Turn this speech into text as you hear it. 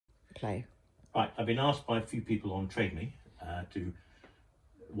play. Right, I've been asked by a few people on TradeMe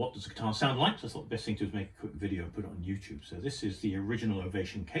what does the guitar sound like, so I thought the best thing to do is make a quick video and put it on YouTube. So this is the original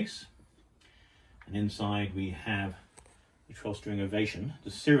Ovation case, and inside we have the 12-string Ovation.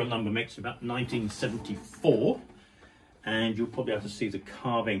 The serial number makes it about 1974, and you'll probably have to see the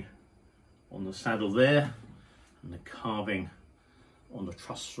carving on the saddle there and the carving on the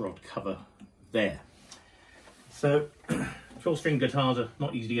truss rod cover there. So 12-string guitars are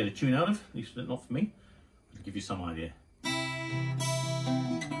not easy to get a tune out of, at least not for me. I'll give you some idea.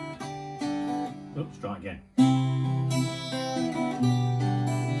 Oops, try again.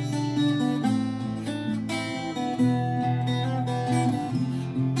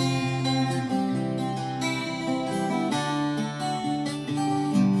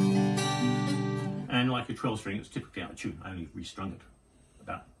 And like a 12-string, it's typically out of tune. I only restrung it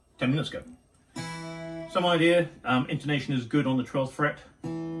about 10 minutes ago. Some idea, intonation is good on the 12th fret.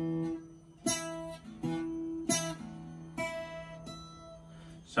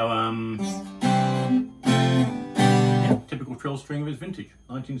 So, yeah, typical 12-string of its vintage,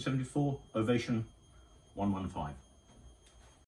 1974 Ovation 115.